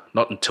water,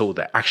 not until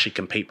they actually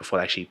compete before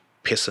they actually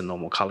piss a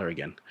normal color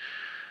again.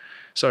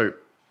 So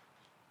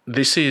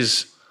this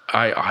is,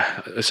 I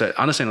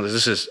understand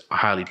this. I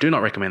highly do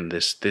not recommend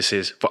this. This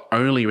is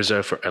only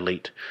reserved for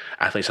elite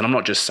athletes, and I'm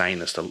not just saying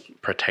this to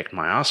protect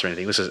my ass or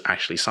anything. This is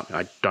actually something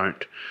I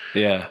don't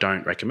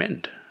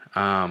recommend.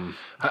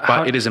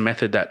 But it is a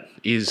method that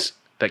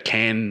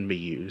can be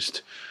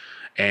used,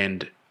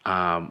 and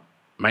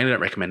mainly don't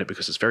recommend it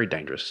because it's very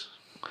dangerous.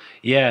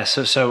 Yeah.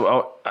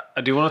 So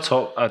I do want to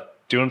talk. I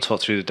do want to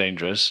talk through the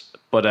dangers,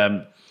 but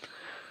I'm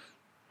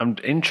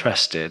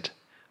interested,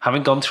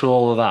 having gone through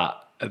all of that.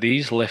 Are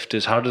these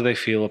lifters, how do they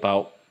feel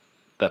about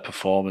their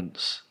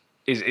performance?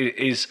 Do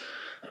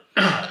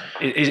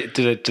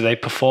they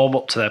perform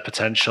up to their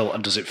potential,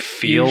 and does it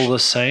feel the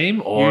same?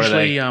 Or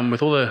usually,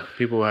 with all the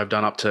people who have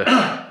done up to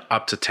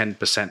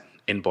 10%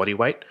 in body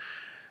weight,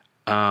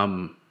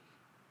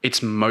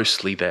 it's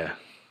mostly there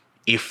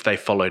if they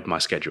followed my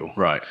schedule.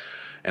 Right.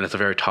 And it's a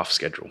very tough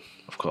schedule.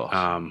 Of course.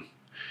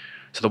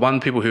 So the one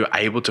people who are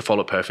able to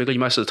follow it perfectly,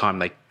 most of the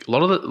time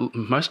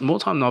more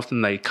time than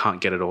often they can't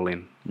get it all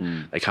in.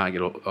 They can't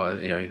get all,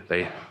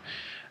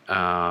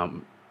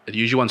 the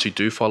usual ones who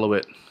do follow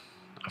it.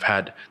 I've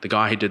had the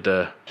guy who did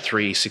the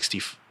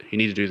 360. He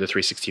needed to do the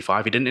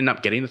 365. He didn't end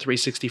up getting the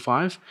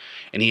 365,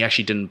 and he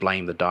actually didn't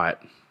blame the diet.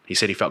 He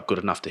said he felt good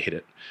enough to hit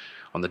it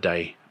on the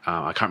day.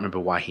 I can't remember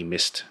why he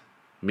missed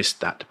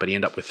that, but he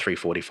ended up with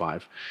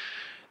 345.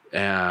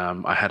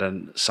 I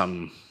had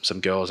some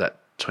girls at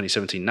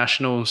 2017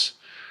 Nationals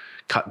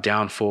cut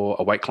down for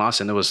a weight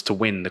class, and it was to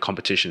win the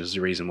competition is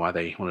the reason why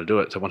they want to do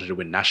it. They wanted to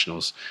win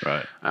Nationals.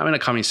 Right. I ended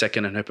up coming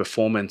second, and her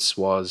performance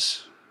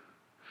was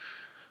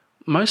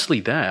mostly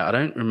there. I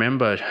don't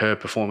remember her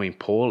performing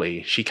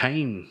poorly. She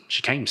came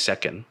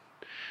second,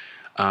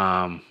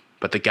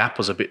 but the gap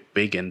was a bit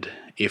big, and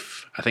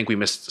I think we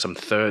missed some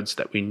thirds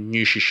that we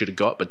knew she should have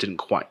got but didn't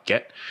quite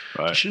get.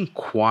 Right. She didn't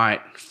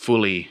quite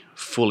fully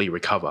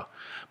recover,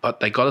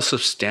 but they got a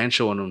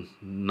substantial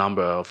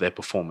number of their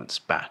performance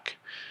back.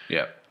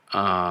 Yeah.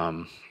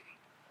 And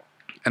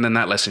then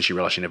that lesson, she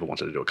realized she never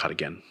wanted to do a cut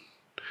again.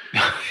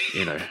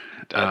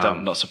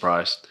 I'm not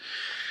surprised.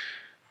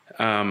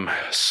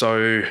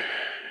 So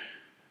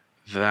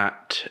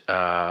that,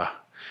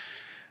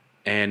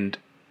 and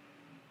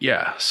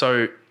yeah,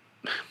 so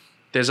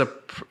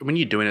when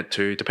you're doing it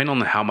too, depending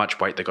on how much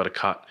weight they got to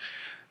cut,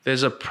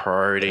 there's a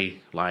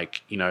priority.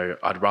 Like,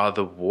 I'd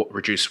rather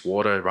reduce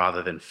water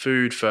rather than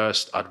food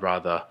first. I'd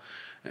rather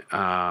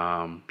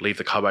leave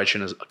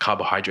the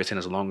carbohydrates in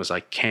as long as I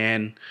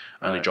can,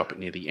 only drop it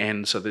near the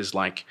end. So there's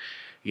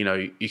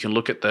you can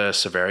look at the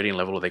severity and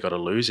level they got to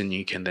lose, and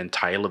you can then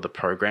tailor the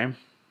program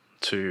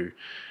to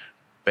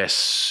best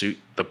suit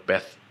the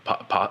best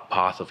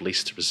path of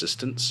least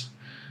resistance.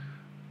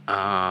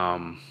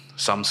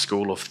 Some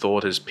school of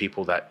thought is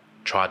people that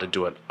try to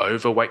do an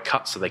overweight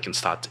cut so they can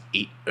start to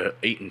eat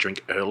and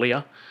drink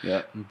earlier.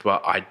 Yeah.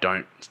 But I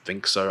don't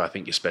think so. I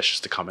think you're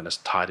specialist to come in as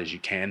tight as you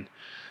can,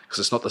 because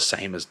it's not the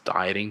same as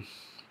dieting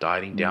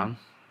down.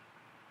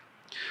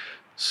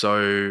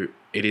 So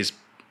it is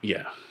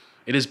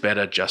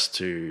better just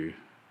to,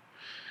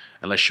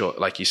 unless you're,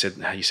 like you said,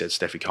 how you said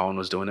Steffi Cohen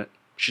was doing it.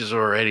 She's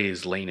already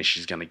as lean as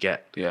she's going to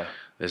get. Yeah.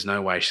 There's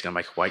no way she's going to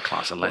make a weight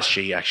class unless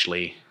she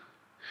actually...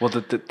 Well,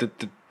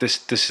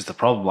 this is the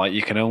problem. Like,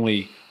 you can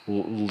only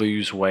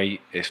lose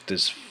weight if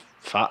there's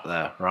fat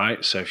there,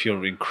 right? So if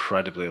you're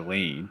incredibly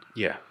lean...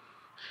 Yeah.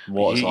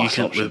 What is the last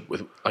option?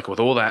 With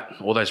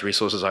all those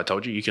resources I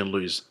told you, you can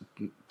lose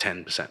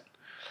 10%, an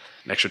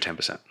extra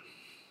 10%.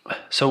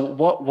 So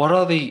what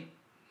are the...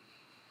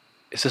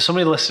 Is there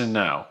somebody listening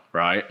now,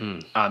 right?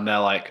 And they're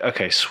like,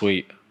 okay,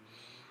 sweet.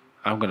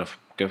 I'm gonna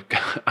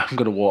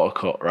water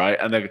cut, right?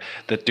 And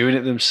they're doing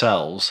it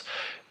themselves.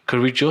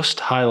 Could we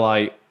just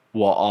highlight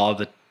what are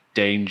the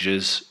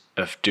dangers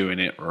of doing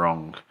it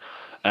wrong?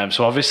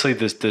 So obviously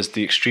there's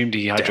the extreme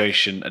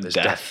dehydration and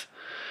death.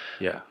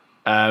 Yeah.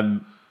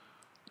 I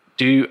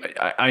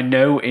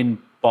know in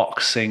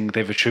boxing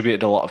they've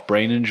attributed a lot of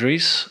brain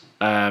injuries.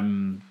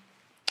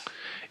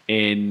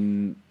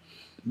 It's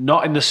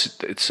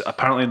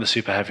apparently in the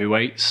super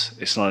heavyweights,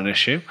 it's not an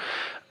issue.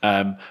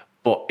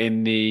 But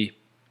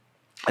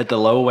at the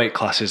lower weight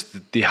classes,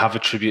 they have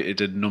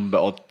attributed a number,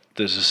 or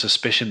there's a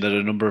suspicion that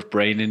a number of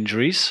brain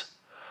injuries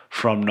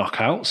from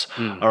knockouts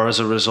are as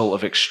a result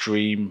of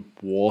extreme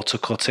water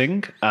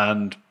cutting,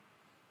 and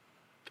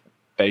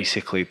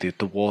basically they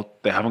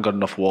haven't got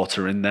enough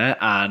water in there,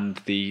 and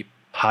the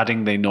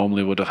padding they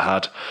normally would have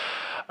had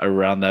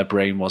around their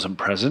brain wasn't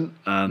present,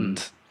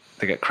 and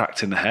they get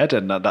cracked in the head,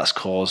 and that's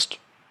caused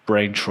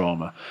brain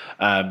trauma.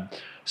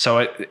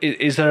 So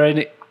is there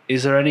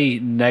any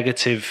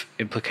negative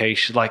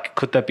implication? Like,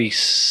 could there be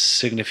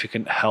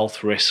significant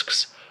health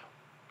risks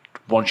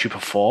once you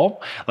perform?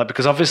 Like,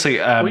 because obviously,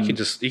 well, you can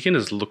just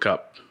look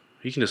up.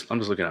 I'm just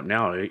looking up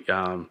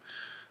now.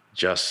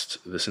 Just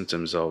the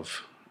symptoms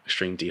of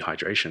extreme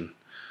dehydration.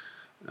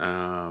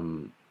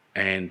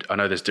 And I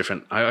know there's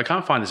different. I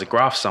can't find. There's a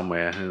graph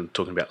somewhere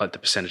talking about like the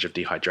percentage of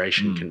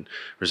dehydration can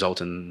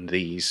result in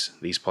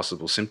these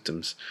possible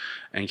symptoms,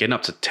 and getting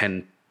up to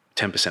 10%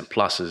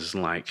 plus is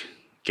like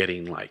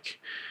getting like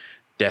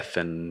death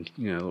and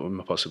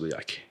possibly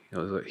like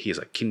here's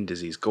like kidney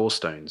disease,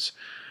 gallstones,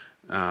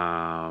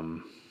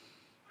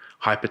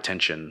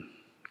 hypertension,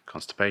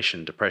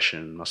 constipation,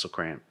 depression, muscle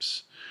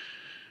cramps,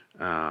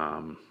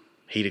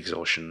 heat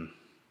exhaustion,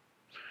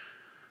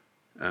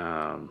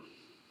 organ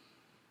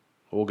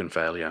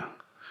failure.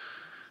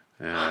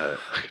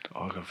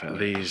 Organ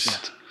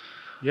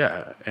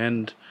failure.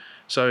 And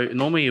so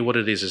normally what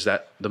it is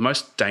that the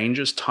most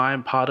dangerous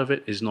part of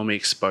it is normally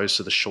exposed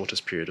to the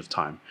shortest period of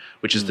time,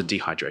 which is the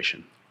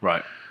dehydration.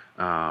 Right.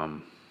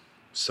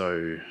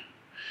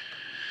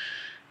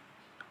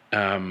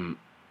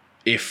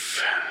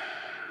 If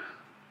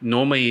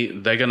normally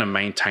they're going to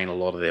maintain a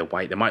lot of their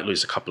weight, they might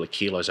lose a couple of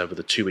kilos over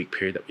the 2-week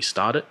period that we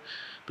started,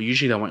 but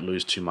usually they won't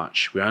lose too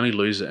much. We only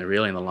lose it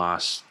really in the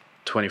last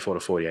 24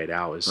 to 48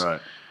 hours. Right.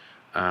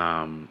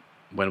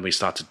 When we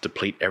start to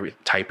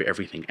taper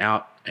everything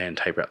out and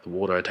taper out the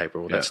water,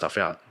 taper all that stuff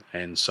out.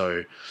 And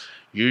so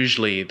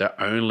Usually they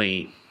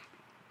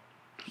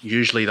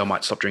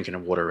might stop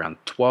drinking water around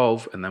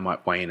 12 and they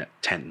might weigh in at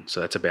 10. So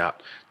that's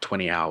about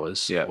 20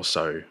 hours or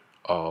so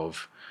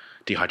of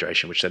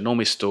dehydration, which they're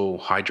normally still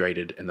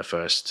hydrated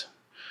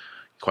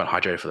quite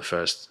hydrated for the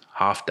first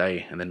half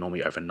day, and then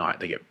normally overnight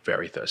they get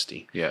very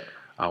thirsty. Yeah.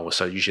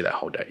 So usually that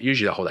whole day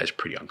is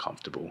pretty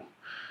uncomfortable.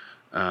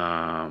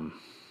 And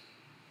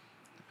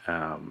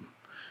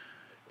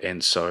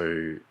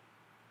so,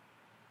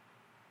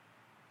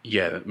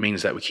 that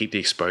means that we keep the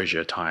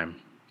exposure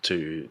time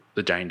to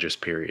the dangerous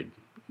period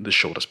the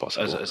shortest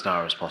possible. As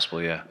narrow as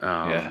possible,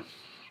 yeah.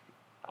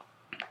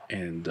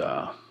 And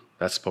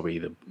that's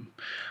probably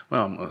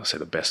I'm going to say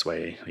the best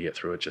way to get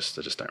through it.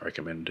 I just don't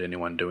recommend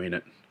anyone doing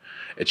it.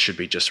 It should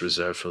be just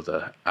reserved for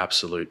the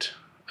absolute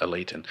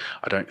elite, and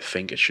I don't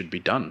think it should be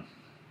done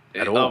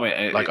at all.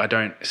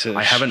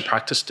 I haven't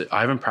practiced it.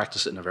 I haven't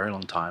practiced it in a very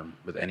long time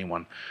with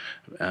anyone.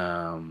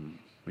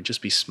 We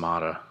just be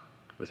smarter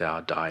with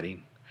our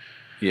dieting.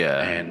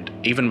 Yeah. And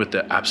even with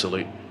the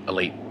absolute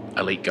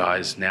elite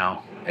guys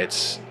now,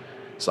 it's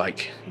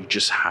like you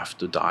just have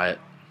to diet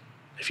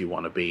if you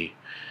want to be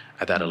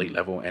at that elite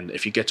level. And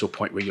if you get to a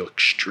point where you're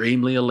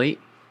extremely elite,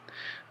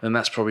 then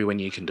that's probably when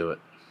you can do it.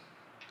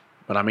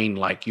 But I mean,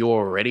 like, you're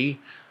already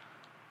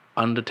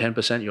under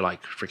 10%, you're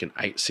like freaking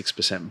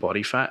 6%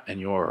 body fat, and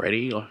you're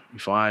already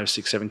 5,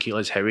 6, 7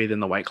 kilos heavier than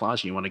the weight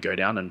class, and you want to go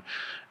down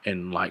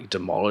and like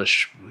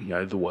demolish,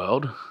 the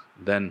world,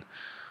 then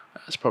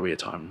that's probably a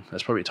time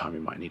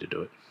you might need to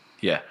do it.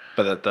 Yeah,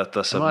 but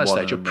that's at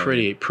stage you're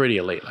pretty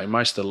elite. Like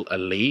most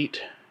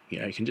elite,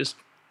 you can just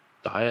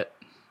diet.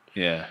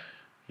 Yeah.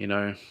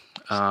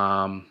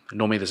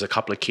 Normally there's a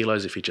couple of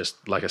kilos if you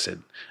just, like I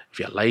said, if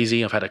you're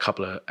lazy. I've had a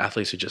couple of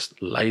athletes who are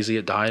just lazy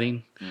at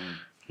dieting.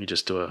 You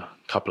just do a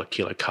couple of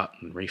kilo cut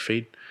and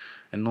refeed.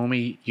 And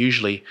normally,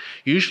 usually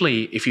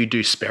if you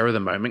do spare of the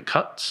moment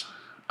cuts,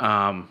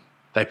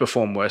 they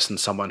perform worse than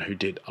someone who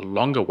did a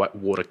longer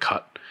water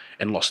cut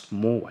and lost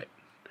more weight.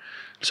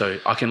 So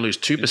I can lose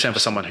 2% for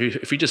someone who,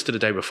 if you just did a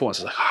day before,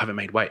 it's like, I haven't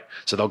made weight.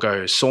 So they'll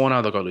go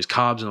sauna, they'll go lose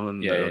carbs, and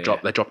then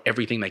they drop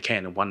everything they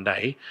can in one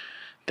day.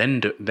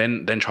 Then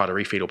try to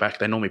refeed or back.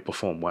 They normally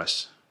perform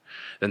worse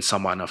than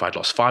someone if I'd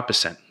lost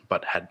 5%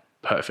 but had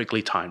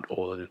perfectly timed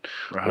all the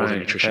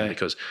nutrition.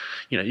 Because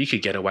you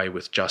could get away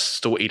with just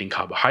still eating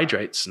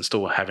carbohydrates and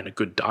still having a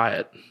good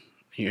diet,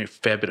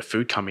 fair bit of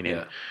food coming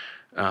in,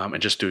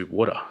 and just do a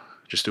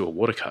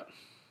water cut,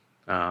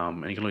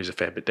 and you can lose a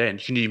fair bit there.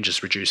 And you can even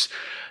just reduce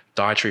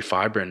dietary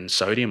fiber and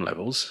sodium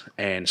levels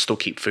and still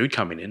keep food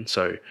coming in.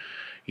 So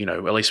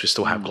at least we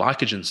still have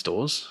glycogen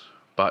stores,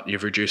 but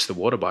you've reduced the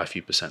water by a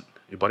few percent,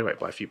 your body weight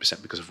by a few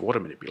percent because of water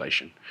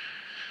manipulation.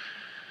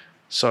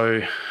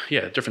 So,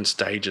 different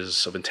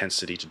stages of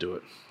intensity to do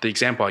it. The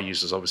example I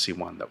used is obviously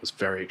one that was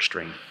very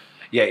extreme.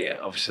 Yeah.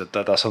 Obviously,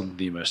 that's on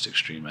the most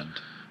extreme end.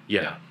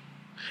 Yeah.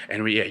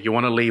 And you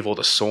want to leave all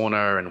the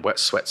sauna and wet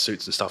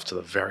sweatsuits and stuff to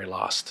the very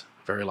last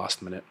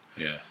minute.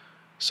 Yeah.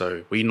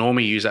 So we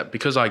normally use that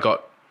because I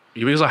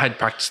had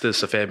practiced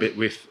this a fair bit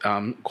with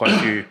quite a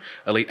few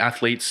elite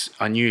athletes.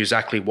 I knew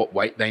exactly what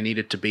weight they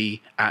needed to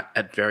be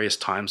at various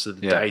times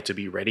of the day to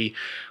be ready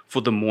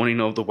for the morning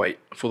of the weight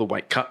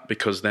cut,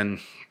 because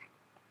then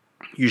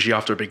usually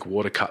after a big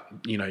water cut,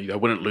 they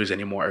wouldn't lose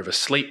any more over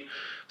sleep.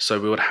 So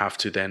we would have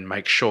to then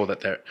make sure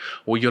that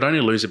you'd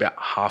only lose about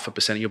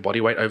 0.5% of your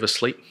body weight over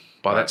sleep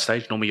by that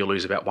stage. Normally you'll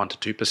lose about 1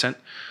 to 2%.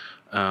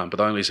 But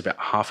they only lose about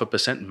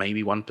 0.5%,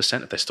 maybe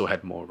 1% if they still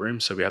had more room.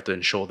 So we have to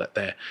ensure that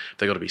they've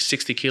got to be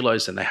 60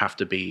 kilos, and they have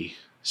to be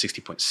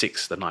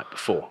 60.6 the night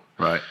before.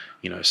 Right.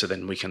 So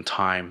then we can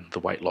time the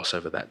weight loss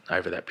over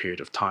that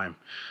period of time.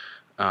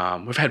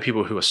 We've had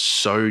people who are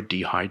so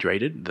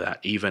dehydrated that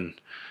even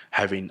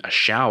having a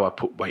shower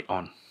put weight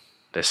on.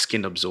 Their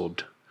skin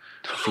absorbed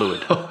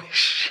fluid. Holy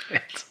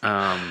shit.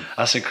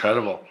 That's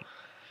incredible.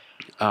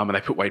 And they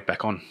put weight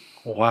back on.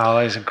 Wow,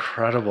 that is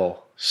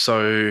incredible.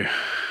 So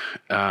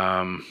you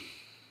got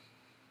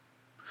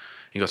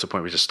to the point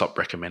where we just stop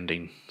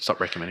recommending people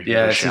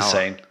to it's shower.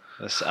 insane.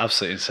 That's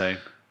absolutely insane.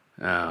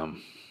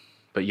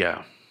 But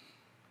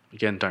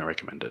again, don't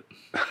recommend it.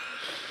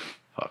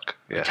 Fuck.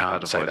 Yeah,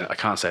 I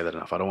can't say that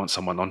enough. I don't want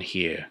someone on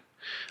here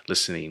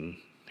listening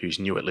who's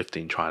new at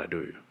lifting trying to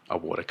do a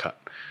water cut.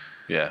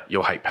 Yeah.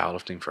 You'll hate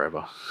powerlifting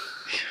forever.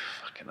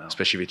 Fucking hell.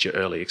 Especially if it's your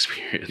early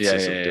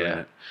experiences of doing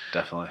it.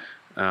 Definitely.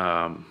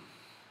 All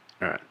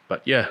right.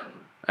 But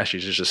actually,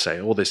 just say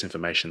all this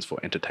information is for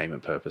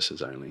entertainment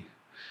purposes only.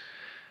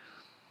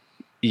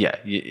 Yeah,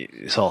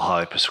 it's all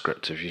highly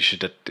prescriptive.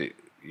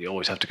 You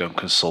always have to go and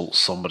consult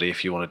somebody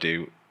if you want to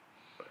do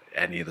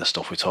any of the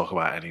stuff we talk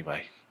about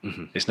anyway.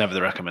 Mm-hmm. It's never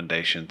the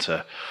recommendation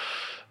to,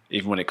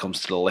 even when it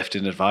comes to the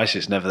lifting advice,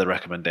 it's never the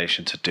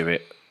recommendation to do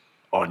it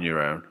on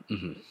your own.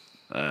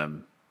 Mm-hmm.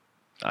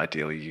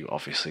 Ideally, you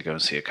obviously go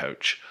and see a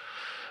coach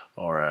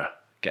or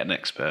get an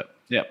expert.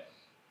 Yeah.